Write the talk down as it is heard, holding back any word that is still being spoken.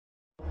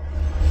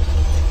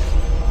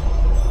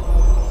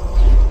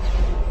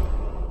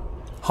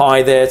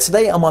Hi there,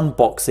 today I'm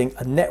unboxing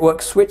a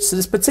network switch. So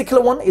this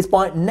particular one is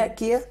by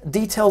Netgear.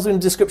 Details are in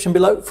the description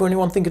below for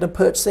anyone thinking of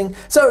purchasing.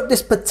 So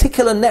this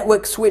particular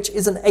network switch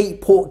is an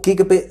 8-port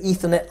Gigabit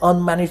Ethernet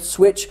unmanaged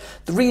switch.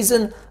 The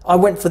reason I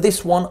went for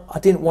this one, I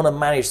didn't want a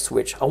managed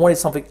switch. I wanted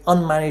something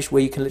unmanaged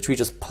where you can literally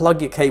just plug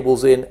your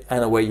cables in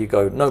and away you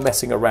go, no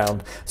messing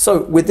around.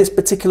 So with this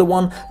particular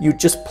one, you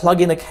just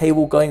plug in a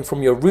cable going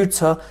from your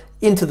router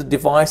into the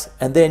device,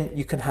 and then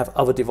you can have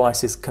other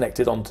devices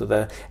connected onto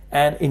there.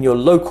 And in your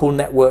local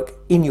network,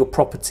 in your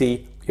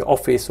property, your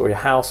office or your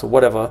house or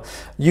whatever,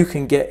 you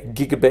can get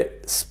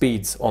gigabit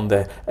speeds on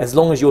there as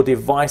long as your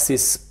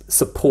devices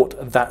support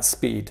that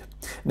speed.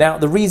 Now,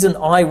 the reason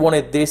I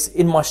wanted this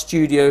in my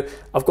studio,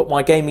 I've got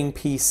my gaming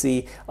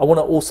PC. I want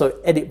to also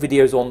edit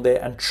videos on there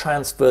and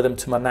transfer them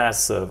to my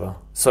NAS server.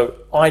 So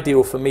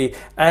ideal for me,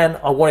 and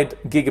I wanted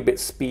gigabit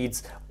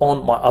speeds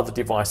on my other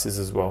devices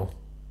as well.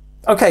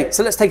 Okay,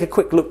 so let's take a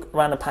quick look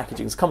around the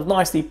packaging. It comes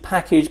nicely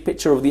packaged,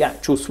 picture of the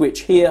actual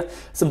switch here,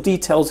 some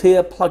details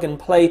here, plug and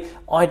play,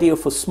 ideal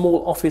for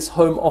small office,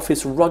 home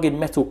office, rugged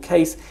metal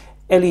case,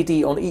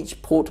 LED on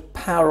each port,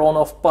 power on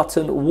off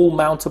button, wall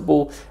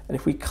mountable. And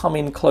if we come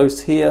in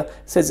close here,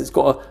 it says it's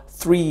got a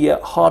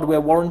 3-year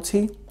hardware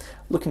warranty.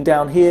 Looking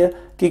down here,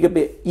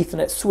 Gigabit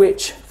Ethernet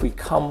switch. If we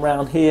come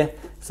around here,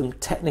 some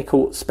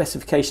technical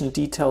specification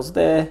details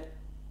there.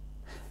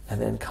 And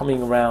then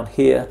coming around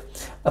here,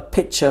 a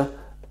picture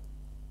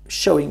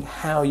showing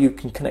how you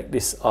can connect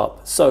this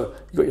up. So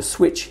you've got your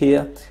switch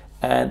here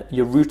and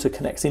your router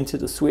connects into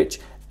the switch,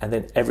 and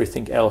then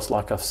everything else,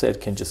 like I've said,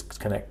 can just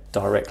connect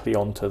directly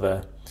onto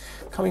there.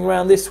 Coming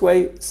around this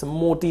way, some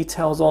more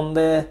details on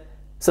there.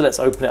 So let's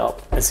open it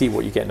up and see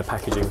what you get in the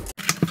packaging.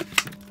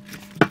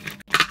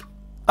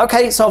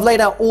 Okay, so I've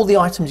laid out all the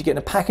items you get in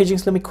the packaging,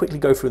 so let me quickly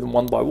go through them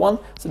one by one.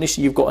 So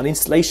initially you've got an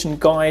installation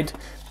guide,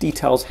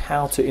 details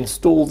how to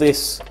install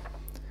this,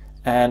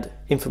 and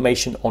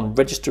information on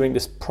registering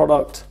this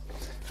product.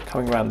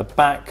 Coming around the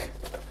back,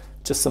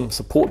 just some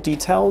support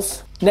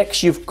details.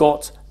 Next, you've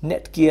got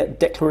Netgear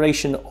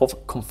Declaration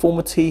of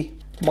Conformity,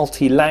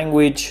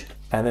 multi-language,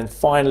 and then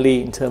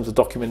finally, in terms of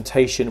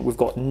documentation, we've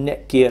got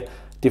Netgear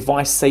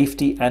device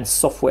safety and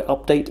software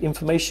update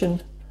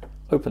information.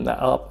 Open that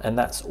up, and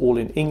that's all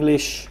in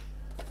English,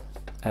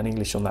 and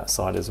English on that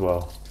side as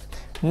well.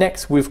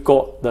 Next, we've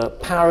got the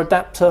power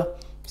adapter.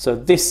 So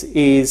this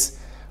is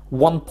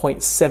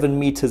 1.7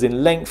 meters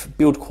in length.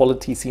 Build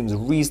quality seems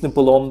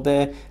reasonable on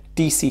there.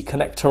 DC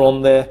connector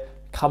on there,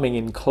 coming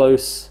in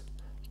close.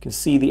 You can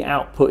see the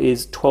output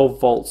is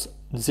 12 volts,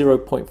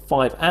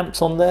 0.5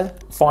 amps on there.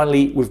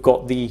 Finally, we've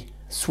got the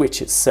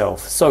switch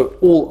itself. So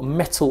all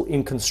metal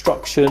in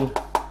construction.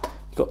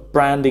 You've got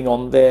branding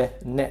on there,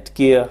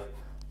 Netgear.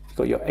 You've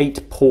got your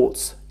 8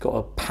 ports, got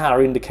a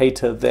power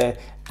indicator there,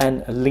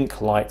 and link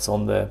lights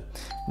on there.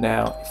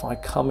 Now, if I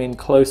come in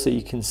closer,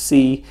 you can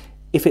see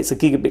if it's a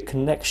gigabit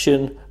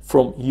connection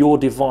from your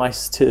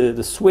device to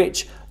the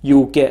switch,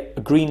 you'll get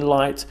a green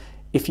light.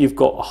 If you've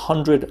got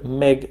 100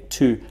 meg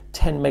to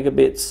 10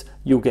 megabits,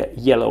 you'll get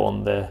yellow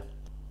on there.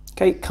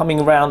 Okay, coming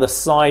around the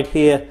side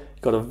here,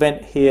 you've got a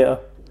vent here,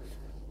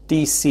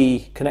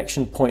 DC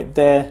connection point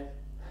there,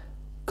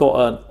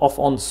 got an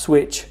off-on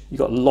switch, you've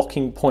got a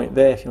locking point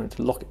there if you want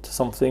to lock it to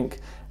something,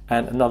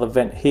 and another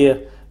vent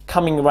here.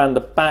 Coming around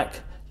the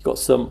back, you've got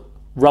some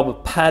rubber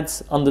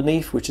pads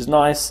underneath, which is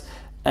nice,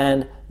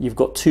 and you've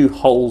got 2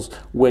 holes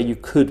where you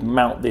could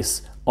mount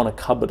this on a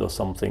cupboard or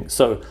something.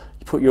 So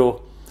you put your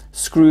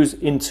screws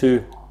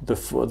into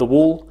the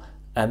wall,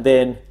 and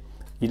then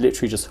you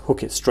literally just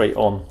hook it straight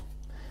on.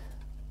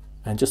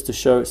 And just to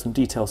show some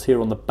details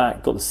here on the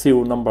back, got the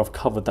serial number, I've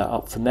covered that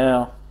up for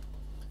now.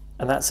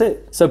 And that's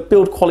it. So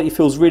build quality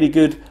feels really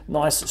good,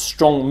 nice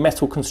strong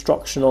metal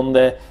construction on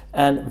there,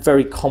 and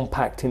very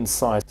compact in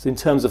size. So in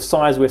terms of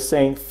size, we're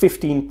saying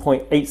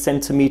 15.8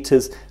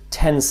 centimeters,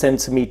 10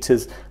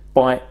 centimeters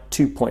by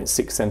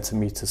 2.6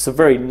 centimeters. So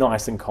very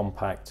nice and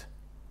compact.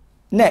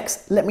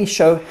 Next, let me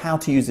show how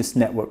to use this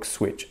network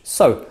switch.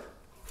 So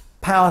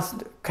power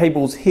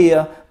cables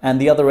here,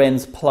 and the other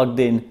end's plugged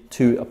in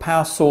to a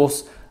power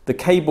source. The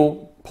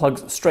cable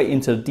plugs straight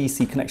into the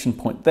DC connection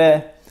point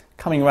there.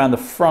 Coming around the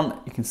front,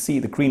 you can see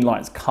the green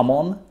lights come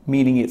on,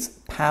 meaning it's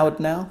powered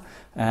now.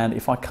 And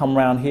if I come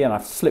around here and I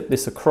flip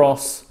this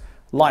across,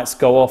 lights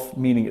go off,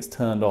 meaning it's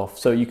turned off.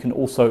 So you can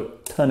also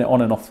turn it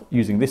on and off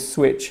using this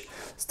switch.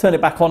 Let's turn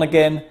it back on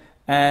again.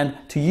 And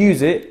to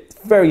use it,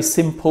 it's very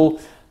simple.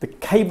 The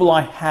cable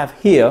I have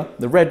here,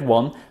 the red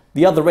one,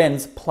 the other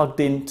end's plugged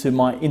into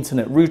my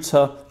internet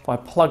router. If I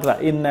plug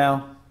that in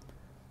now,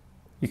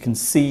 you can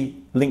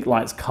see link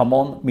lights come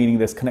on, meaning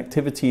there's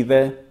connectivity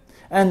there.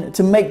 And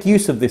to make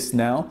use of this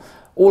now,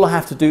 all I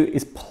have to do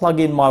is plug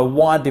in my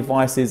wired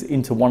devices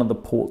into one of the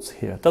ports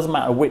here. It doesn't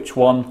matter which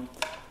one.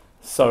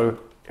 So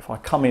if I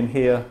come in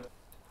here,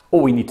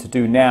 all we need to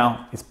do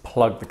now is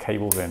plug the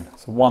cables in.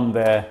 So one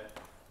there,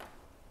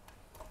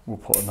 we'll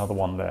put another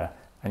one there.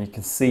 and you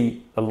can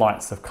see the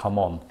lights have come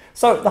on.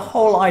 So the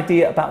whole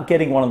idea about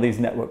getting one of these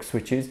network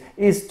switches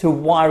is to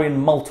wire in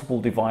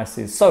multiple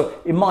devices. So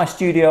in my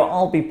studio,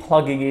 I'll be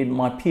plugging in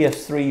my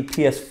PS3,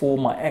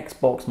 PS4, my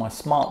Xbox, my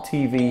smart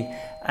TV,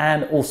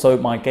 and also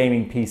my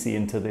gaming PC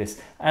into this.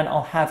 And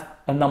I'll have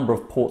a number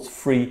of ports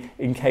free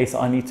in case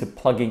I need to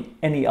plug in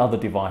any other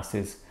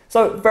devices.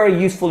 So very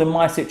useful in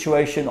my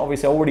situation.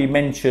 Obviously, I already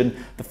mentioned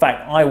the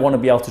fact I want to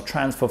be able to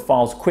transfer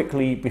files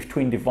quickly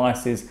between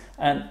devices,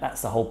 and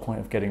that's the whole point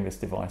of getting this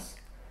device.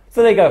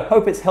 So there you go.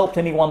 Hope it's helped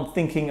anyone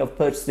thinking of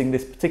purchasing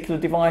this particular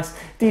device.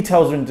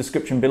 Details are in the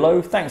description below.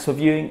 Thanks for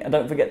viewing, and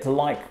don't forget to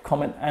like,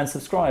 comment, and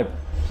subscribe.